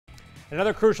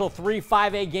Another crucial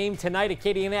 3-5A game tonight,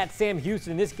 Acadiana at Sam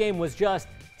Houston. This game was just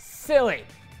silly.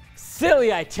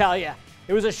 Silly, I tell you.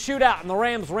 It was a shootout, and the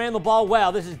Rams ran the ball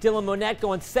well. This is Dylan Monette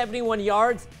going 71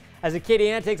 yards as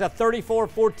Acadiana takes a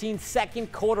 34-14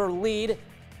 second quarter lead.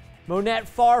 Monette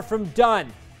far from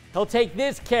done. He'll take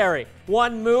this carry.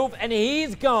 One move, and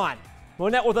he's gone.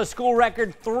 Monette with a school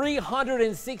record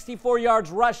 364 yards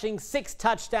rushing, 6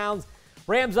 touchdowns.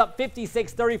 Rams up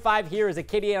 56-35 here as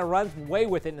Acadiana runs away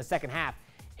with it in the second half,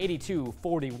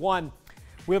 82-41.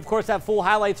 We, of course, have full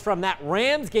highlights from that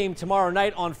Rams game tomorrow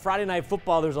night on Friday Night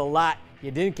Football. There's a lot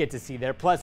you didn't get to see there. Plus,